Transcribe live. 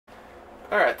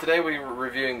Alright, today we're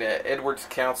reviewing the Edwards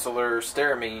Counselor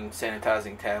Steramine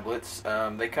sanitizing tablets.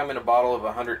 They come in a bottle of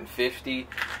 150.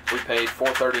 We paid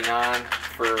 $4.39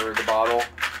 for the bottle.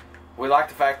 We like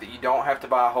the fact that you don't have to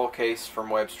buy a whole case from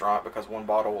Webstront because one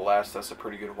bottle will last us a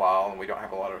pretty good while, and we don't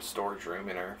have a lot of storage room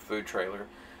in our food trailer.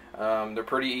 They're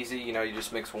pretty easy. You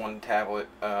just mix one tablet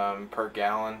per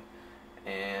gallon,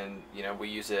 and we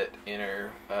use it in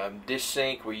our dish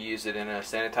sink. We use it in a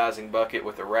sanitizing bucket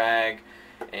with a rag,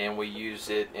 and we use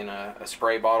it in a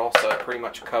spray bottle, so it pretty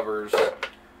much covers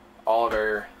all of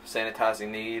our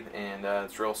sanitizing need, and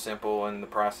it's real simple and the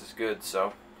price is good,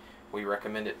 so we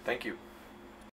recommend it. Thank you.